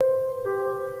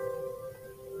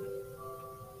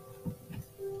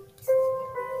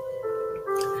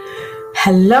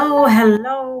Hello,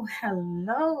 hello,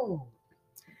 hello,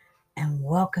 and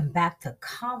welcome back to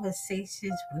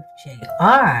Conversations with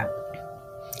JR.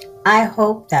 I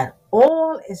hope that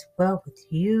all is well with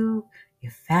you,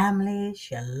 your families,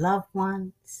 your loved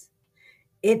ones.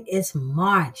 It is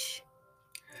March,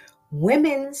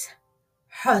 Women's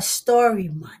Her Story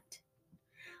Month,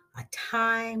 a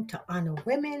time to honor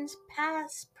women's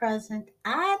past, present,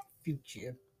 and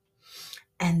future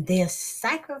and their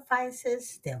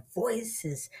sacrifices, their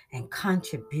voices, and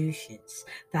contributions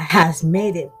that has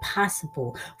made it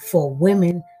possible for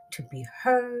women to be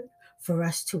heard, for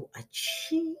us to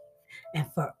achieve, and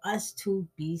for us to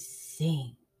be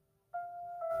seen.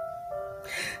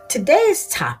 Today's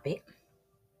topic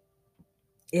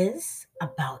is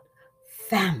about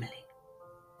family.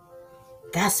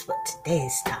 That's what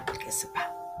today's topic is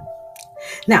about.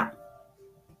 Now,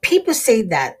 people say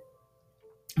that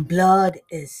blood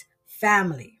is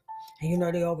family. And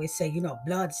they always say,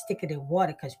 blood's thicker than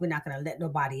water because we're not going to let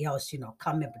nobody else,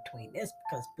 come in between this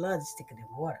because blood's thicker than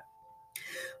water.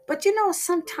 But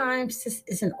sometimes this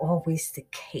isn't always the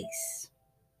case.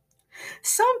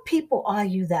 Some people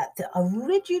argue that the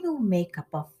original makeup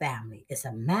of family is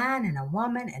a man and a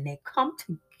woman, and they come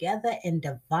together in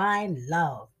divine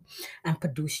love and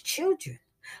produce children,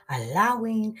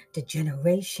 allowing the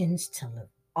generations to live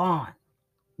on.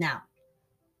 Now,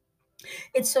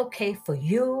 it's okay for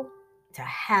you to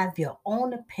have your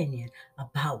own opinion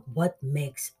about what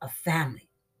makes a family.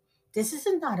 This is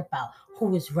not about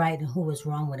who is right and who is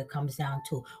wrong when it comes down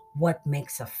to what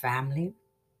makes a family.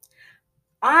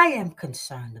 I am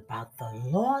concerned about the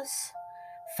loss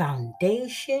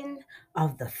foundation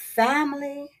of the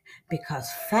family because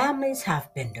families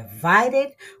have been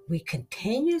divided. We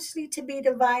continuously to be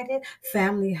divided.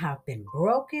 Family have been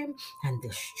broken and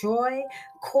destroyed,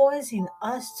 causing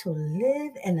us to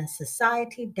live in a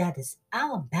society that is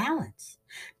out of balance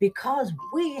because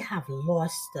we have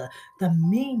lost the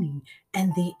meaning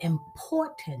and the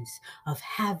importance of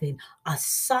having a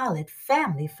solid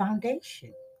family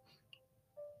foundation.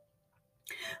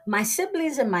 My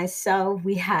siblings and myself,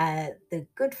 we had the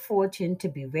good fortune to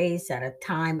be raised at a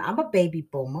time, I'm a baby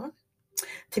boomer,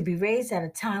 to be raised at a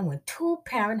time when two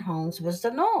parent homes was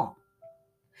the norm.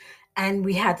 And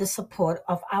we had the support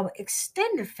of our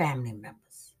extended family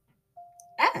members.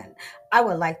 And I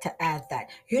would like to add that,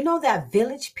 that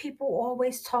village people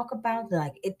always talk about,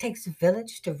 like it takes a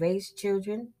village to raise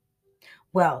children.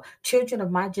 Well, children of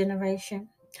my generation,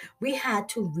 we had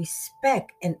to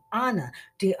respect and honor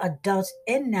the adults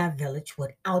in that village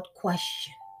without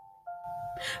question.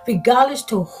 Regardless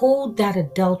to who that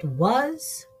adult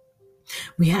was,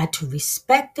 we had to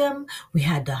respect them, we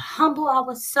had to humble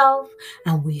ourselves,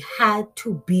 and we had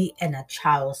to be in a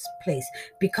child's place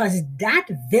because that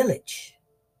village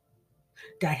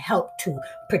that helped to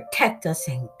protect us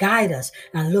and guide us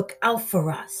and look out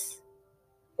for us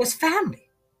was family.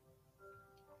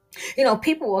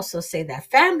 People also say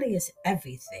that family is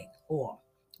everything, or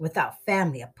without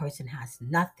family, a person has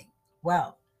nothing.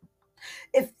 Well,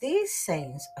 if these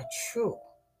sayings are true,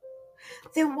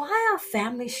 then why are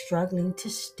families struggling to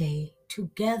stay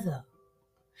together?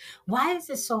 Why is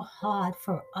it so hard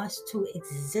for us to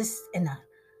exist in a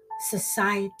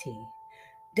society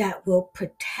that will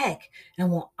protect and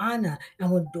will honor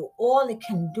and will do all it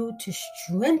can do to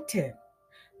strengthen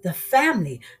the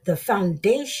family, the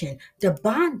foundation, the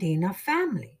bonding of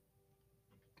family?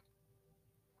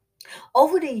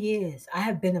 Over the years, I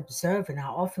have been observing. I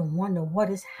often wonder what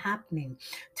is happening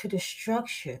to the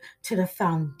structure, to the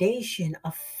foundation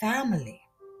of family.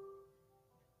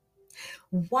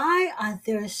 Why are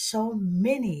there so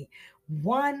many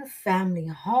one family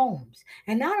homes?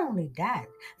 And not only that,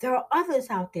 there are others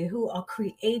out there who are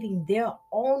creating their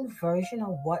own version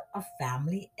of what a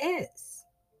family is.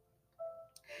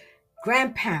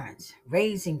 Grandparents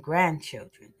raising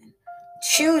grandchildren, and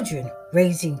children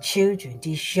raising children,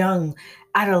 these young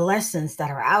adolescents that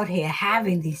are out here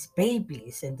having these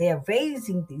babies and they're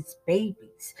raising these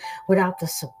babies without the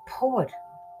support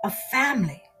of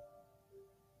family.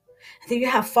 Then you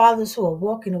have fathers who are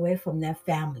walking away from their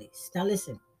families. Now,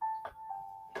 listen,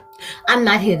 I'm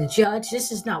not here to judge.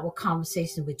 This is not what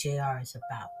Conversation with JR is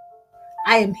about.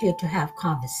 I am here to have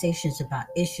conversations about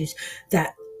issues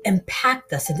that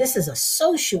impact us. And this is a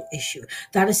social issue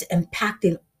that is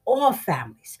impacting all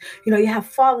families. You have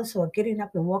fathers who are getting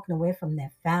up and walking away from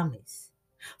their families.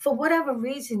 For whatever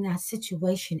reason that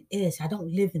situation is, I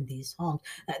don't live in these homes.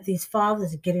 These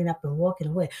fathers are getting up and walking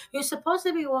away. You're supposed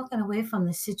to be walking away from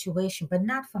the situation, but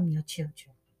not from your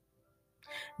children.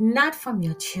 Not from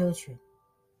your children.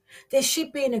 There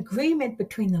should be an agreement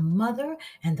between the mother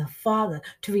and the father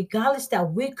to, regardless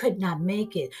that we could not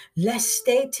make it, let's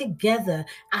stay together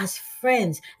as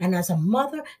friends and as a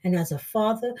mother and as a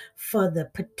father for the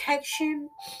protection,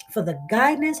 for the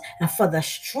guidance, and for the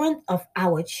strength of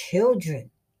our children.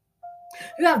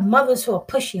 You have mothers who are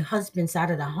pushing husbands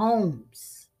out of the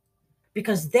homes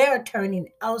because they're turning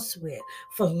elsewhere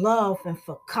for love and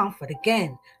for comfort.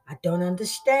 Again, I don't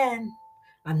understand.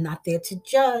 I'm not there to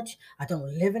judge. I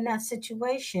don't live in that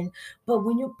situation. But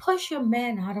when you push your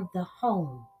man out of the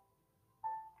home,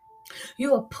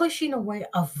 you are pushing away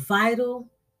a vital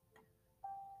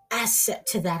asset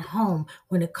to that home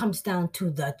when it comes down to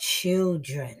the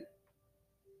children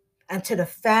and to the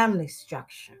family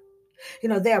structure.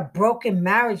 There are broken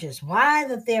marriages. Why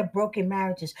that there are broken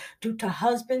marriages? Due to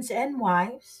husbands and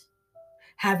wives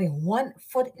having one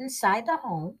foot inside the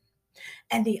home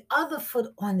and the other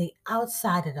foot on the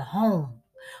outside of the home,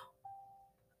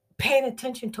 paying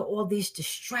attention to all these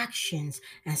distractions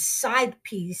and side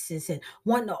pieces and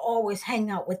wanting to always hang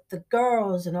out with the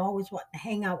girls and always wanting to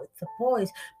hang out with the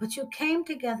boys. But you came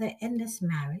together in this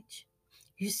marriage.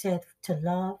 You said to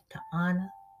love, to honor,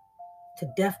 to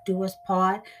death do us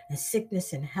part, and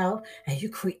sickness and health, and you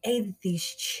created these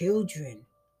children.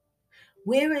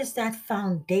 Where is that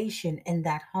foundation in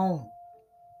that home?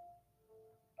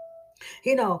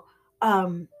 You know,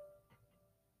 um,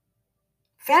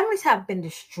 Families have been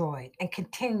destroyed and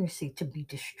continuously to be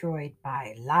destroyed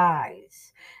by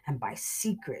lies and by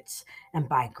secrets and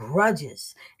by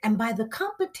grudges and by the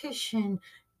competition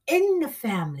in the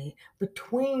family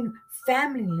between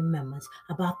family members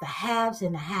about the haves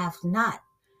and the have not.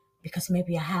 Because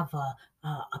maybe I have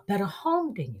a better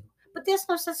home than you. But there's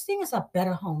no such thing as a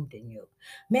better home than you.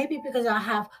 Maybe because I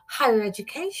have higher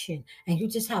education and you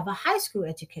just have a high school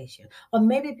education. Or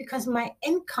maybe because my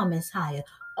income is higher.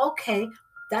 Okay,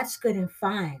 that's good and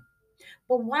fine.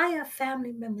 But why are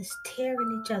family members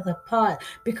tearing each other apart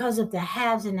because of the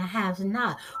haves and the haves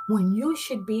not? When you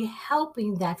should be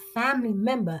helping that family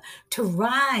member to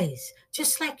rise,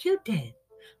 just like you did.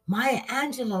 Maya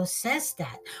Angelou says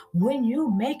that when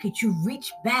you make it, you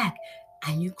reach back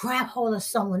and you grab hold of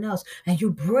someone else and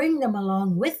you bring them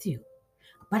along with you.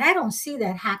 But I don't see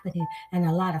that happening in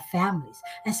a lot of families,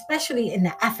 especially in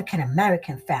the African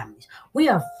American families. We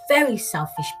are very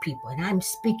selfish people, and I'm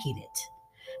speaking it.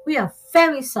 We are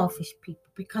very selfish people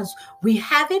because we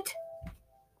have it.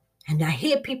 And I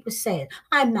hear people saying,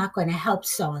 I'm not going to help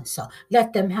so and so.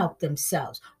 Let them help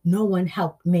themselves. No one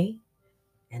helped me.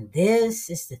 And this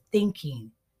is the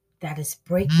thinking that is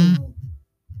breaking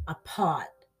apart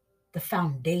the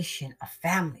foundation of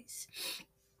families.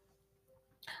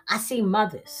 I see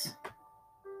mothers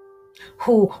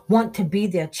who want to be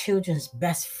their children's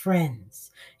best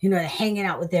friends. They're hanging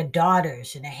out with their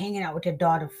daughters and they're hanging out with their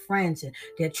daughter friends and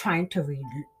they're trying to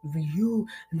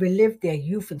relive their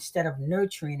youth instead of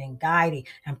nurturing and guiding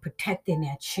and protecting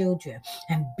their children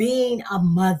and being a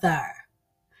mother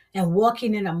and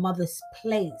walking in a mother's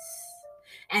place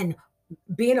and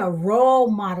being a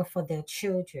role model for their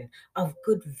children of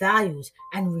good values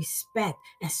and respect,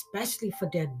 especially for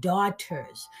their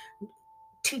daughters,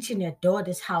 teaching their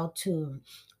daughters how to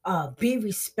be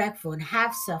respectful and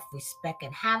have self-respect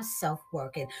and have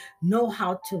self-work and know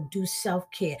how to do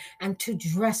self-care and to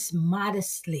dress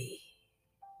modestly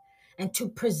and to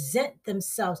present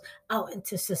themselves out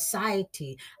into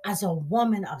society as a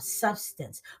woman of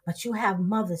substance. But you have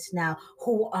mothers now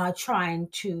who are trying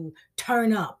to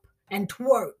turn up and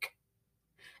twerk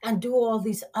and do all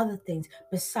these other things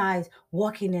besides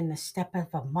walking in the step of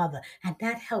a mother. And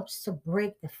that helps to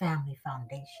break the family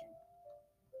foundation.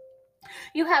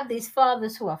 You have these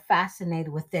fathers who are fascinated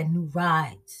with their new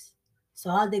rides. So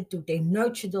all they do, they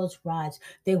nurture those rides,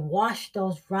 they wash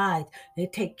those rides, they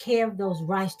take care of those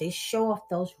rides, they show off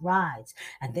those rides,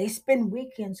 and they spend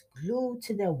weekends glued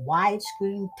to their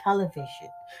widescreen television,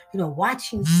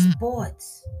 watching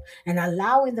sports and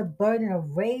allowing the burden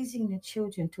of raising the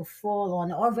children to fall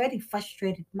on already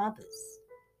frustrated mothers.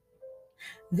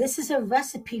 This is a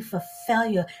recipe for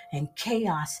failure and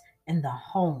chaos in the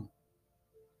home.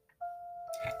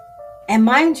 And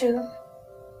mind you,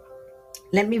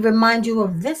 let me remind you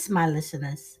of this, my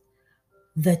listeners.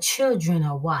 The children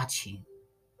are watching.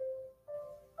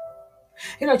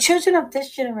 Children of this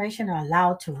generation are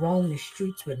allowed to roam the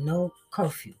streets with no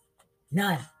curfew.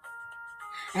 None.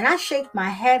 And I shake my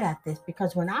head at this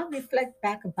because when I reflect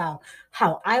back about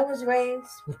how I was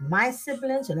raised with my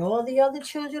siblings and all the other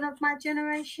children of my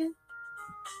generation,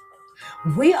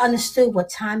 we understood what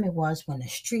time it was when the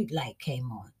street light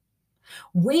came on.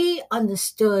 We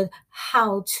understood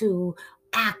how to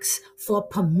ask for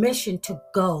permission to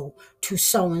go to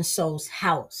so and so's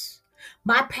house.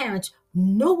 My parents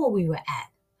knew where we were at,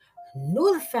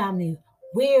 knew the family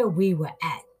where we were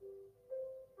at.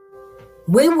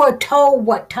 We were told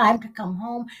what time to come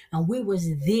home, and we was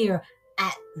there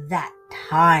at that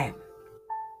time.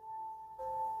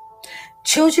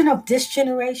 Children of this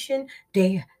generation,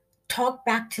 they talk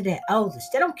back to their elders.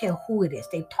 They don't care who it is.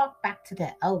 They talk back to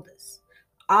their elders.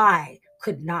 I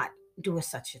could not do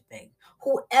such a thing.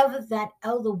 Whoever that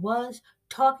elder was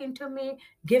talking to me,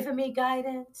 giving me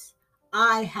guidance,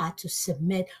 I had to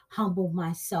submit, humble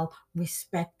myself,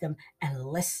 respect them, and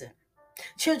listen.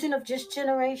 Children of this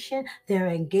generation, they're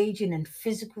engaging in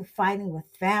physical fighting with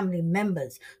family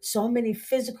members. So many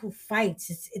physical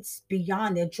fights. It's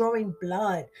beyond. They're drawing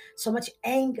blood. So much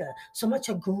anger, so much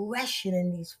aggression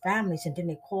in these families. And then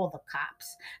they call the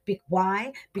cops.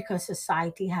 Why? Because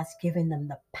society has given them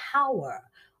the power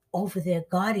over their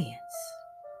guardians.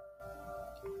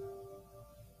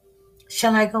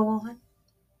 Shall I go on?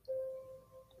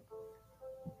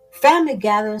 Family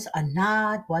gatherings are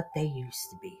not what they used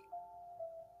to be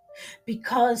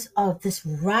because of this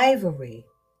rivalry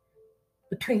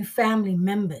between family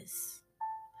members,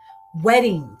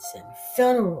 weddings and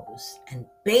funerals and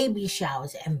baby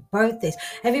showers and birthdays.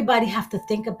 Everybody have to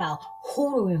think about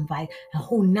who to invite and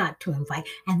who not to invite.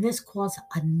 And this caused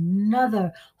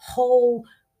another whole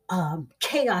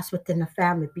chaos within the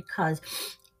family because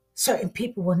certain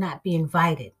people will not be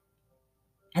invited.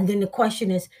 And then the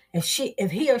question is,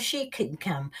 if he or she couldn't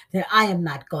come, then I am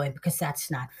not going because that's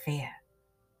not fair.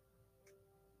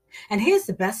 And here's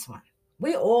the best one.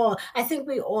 I think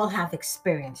we all have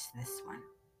experienced this one.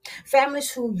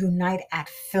 Families who unite at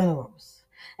funerals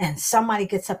and somebody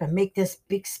gets up and make this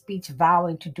big speech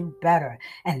vowing to do better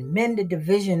and mend the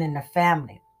division in the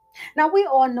family. Now we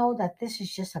all know that this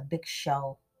is just a big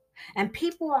show. And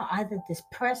people are either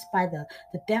depressed by the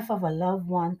death of a loved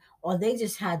one or they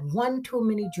just had one too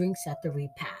many drinks at the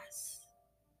repast.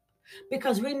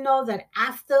 Because we know that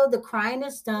after the crying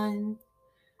is done,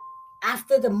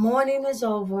 after the mourning is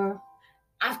over,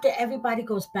 after everybody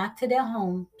goes back to their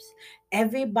homes,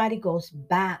 everybody goes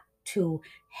back to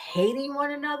hating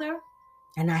one another.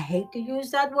 And I hate to use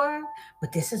that word,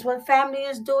 but this is what family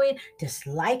is doing,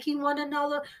 disliking one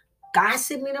another,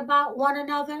 gossiping about one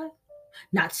another,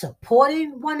 not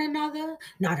supporting one another,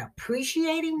 not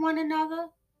appreciating one another,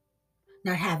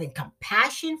 not having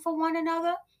compassion for one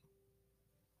another.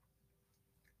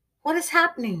 What is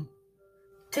happening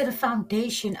to the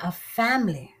foundation of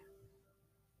family?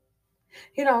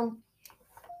 You know,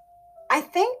 I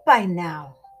think by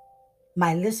now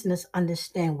my listeners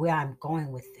understand where I'm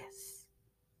going with this.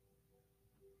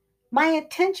 My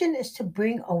intention is to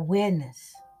bring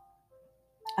awareness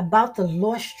about the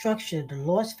lost structure, the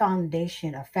lost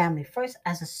foundation of family, first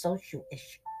as a social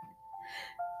issue.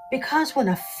 Because when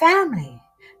a family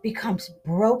becomes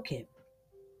broken,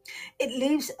 it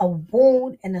leaves a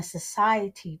wound in a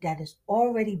society that is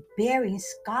already bearing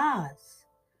scars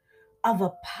of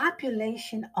a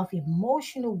population of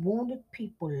emotional wounded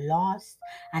people lost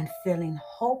and feeling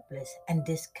hopeless and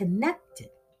disconnected.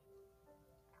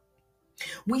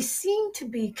 We seem to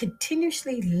be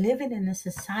continuously living in a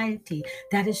society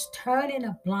that is turning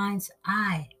a blind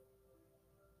eye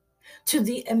to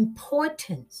the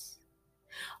importance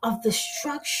of the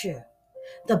structure,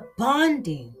 the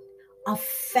bonding of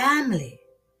family,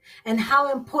 and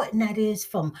how important that is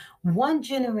from one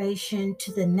generation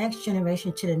to the next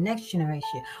generation to the next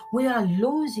generation. We are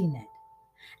losing it.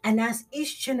 And as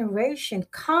each generation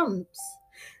comes,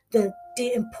 the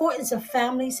importance of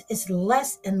families is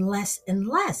less and less and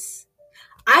less.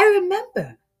 I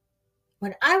remember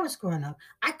when I was growing up,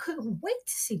 I couldn't wait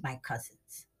to see my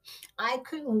cousins. I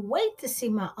couldn't wait to see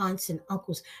my aunts and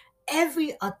uncles.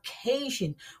 Every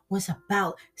occasion was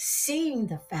about seeing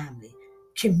the family,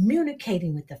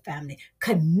 communicating with the family,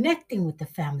 connecting with the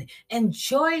family,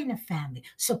 enjoying the family,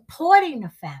 supporting the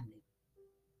family.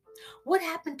 What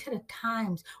happened to the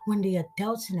times when the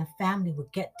adults in the family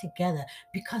would get together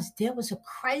because there was a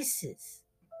crisis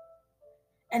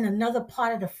in another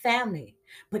part of the family?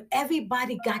 But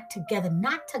everybody got together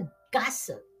not to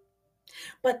gossip,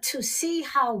 but to see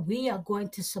how we are going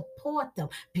to support them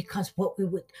because what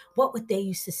would they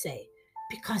used to say?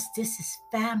 Because this is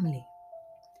family.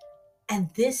 And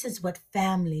this is what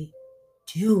family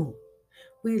do.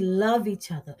 We love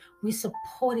each other. We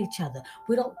support each other.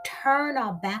 We don't turn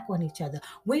our back on each other.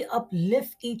 We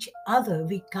uplift each other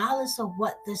regardless of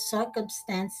what the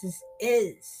circumstances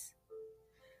is.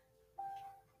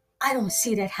 I don't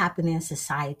see that happening in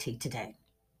society today.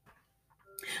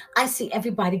 I see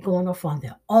everybody going off on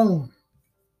their own.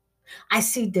 I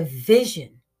see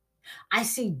division. I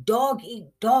see dog eat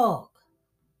dog.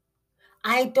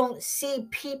 I don't see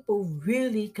people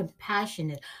really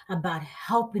compassionate about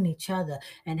helping each other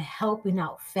and helping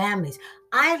out families.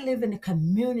 I live in a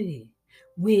community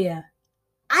where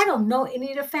I don't know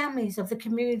any of the families of the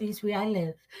communities where I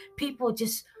live. People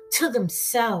just to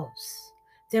themselves.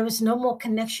 There is no more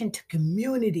connection to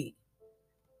community.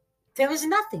 There is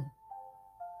nothing.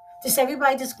 Just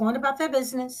everybody just going about their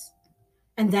business.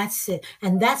 And that's it.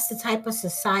 And that's the type of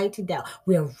society that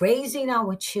we're raising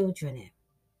our children in.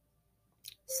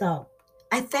 So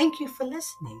I thank you for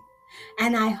listening.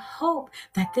 And I hope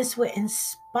that this will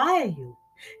inspire you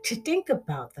to think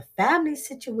about the family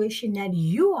situation that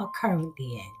you are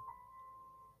currently in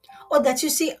or that you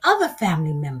see other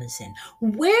family members in.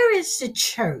 Where is the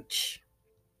church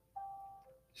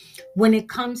when it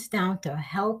comes down to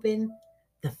helping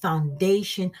the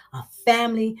foundation of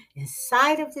family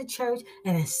inside of the church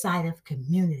and inside of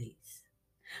communities?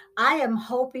 I am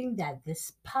hoping that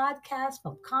this podcast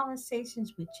from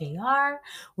Conversations with JR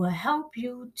will help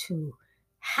you to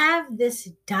have this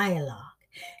dialogue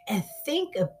and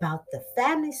think about the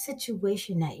family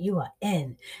situation that you are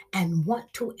in and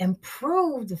want to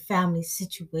improve the family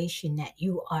situation that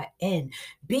you are in.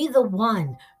 Be the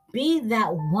one, be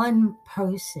that one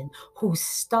person who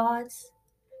starts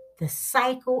the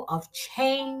cycle of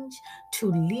change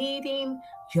to leading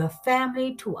your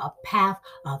family to a path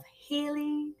of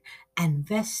healing and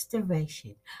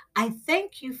restoration. I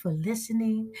thank you for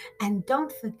listening, and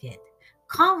don't forget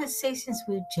Conversations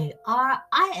with JR.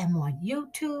 I am on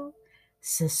YouTube.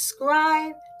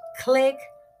 Subscribe, click,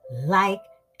 like,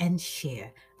 and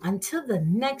share. Until the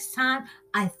next time,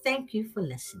 I thank you for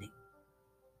listening.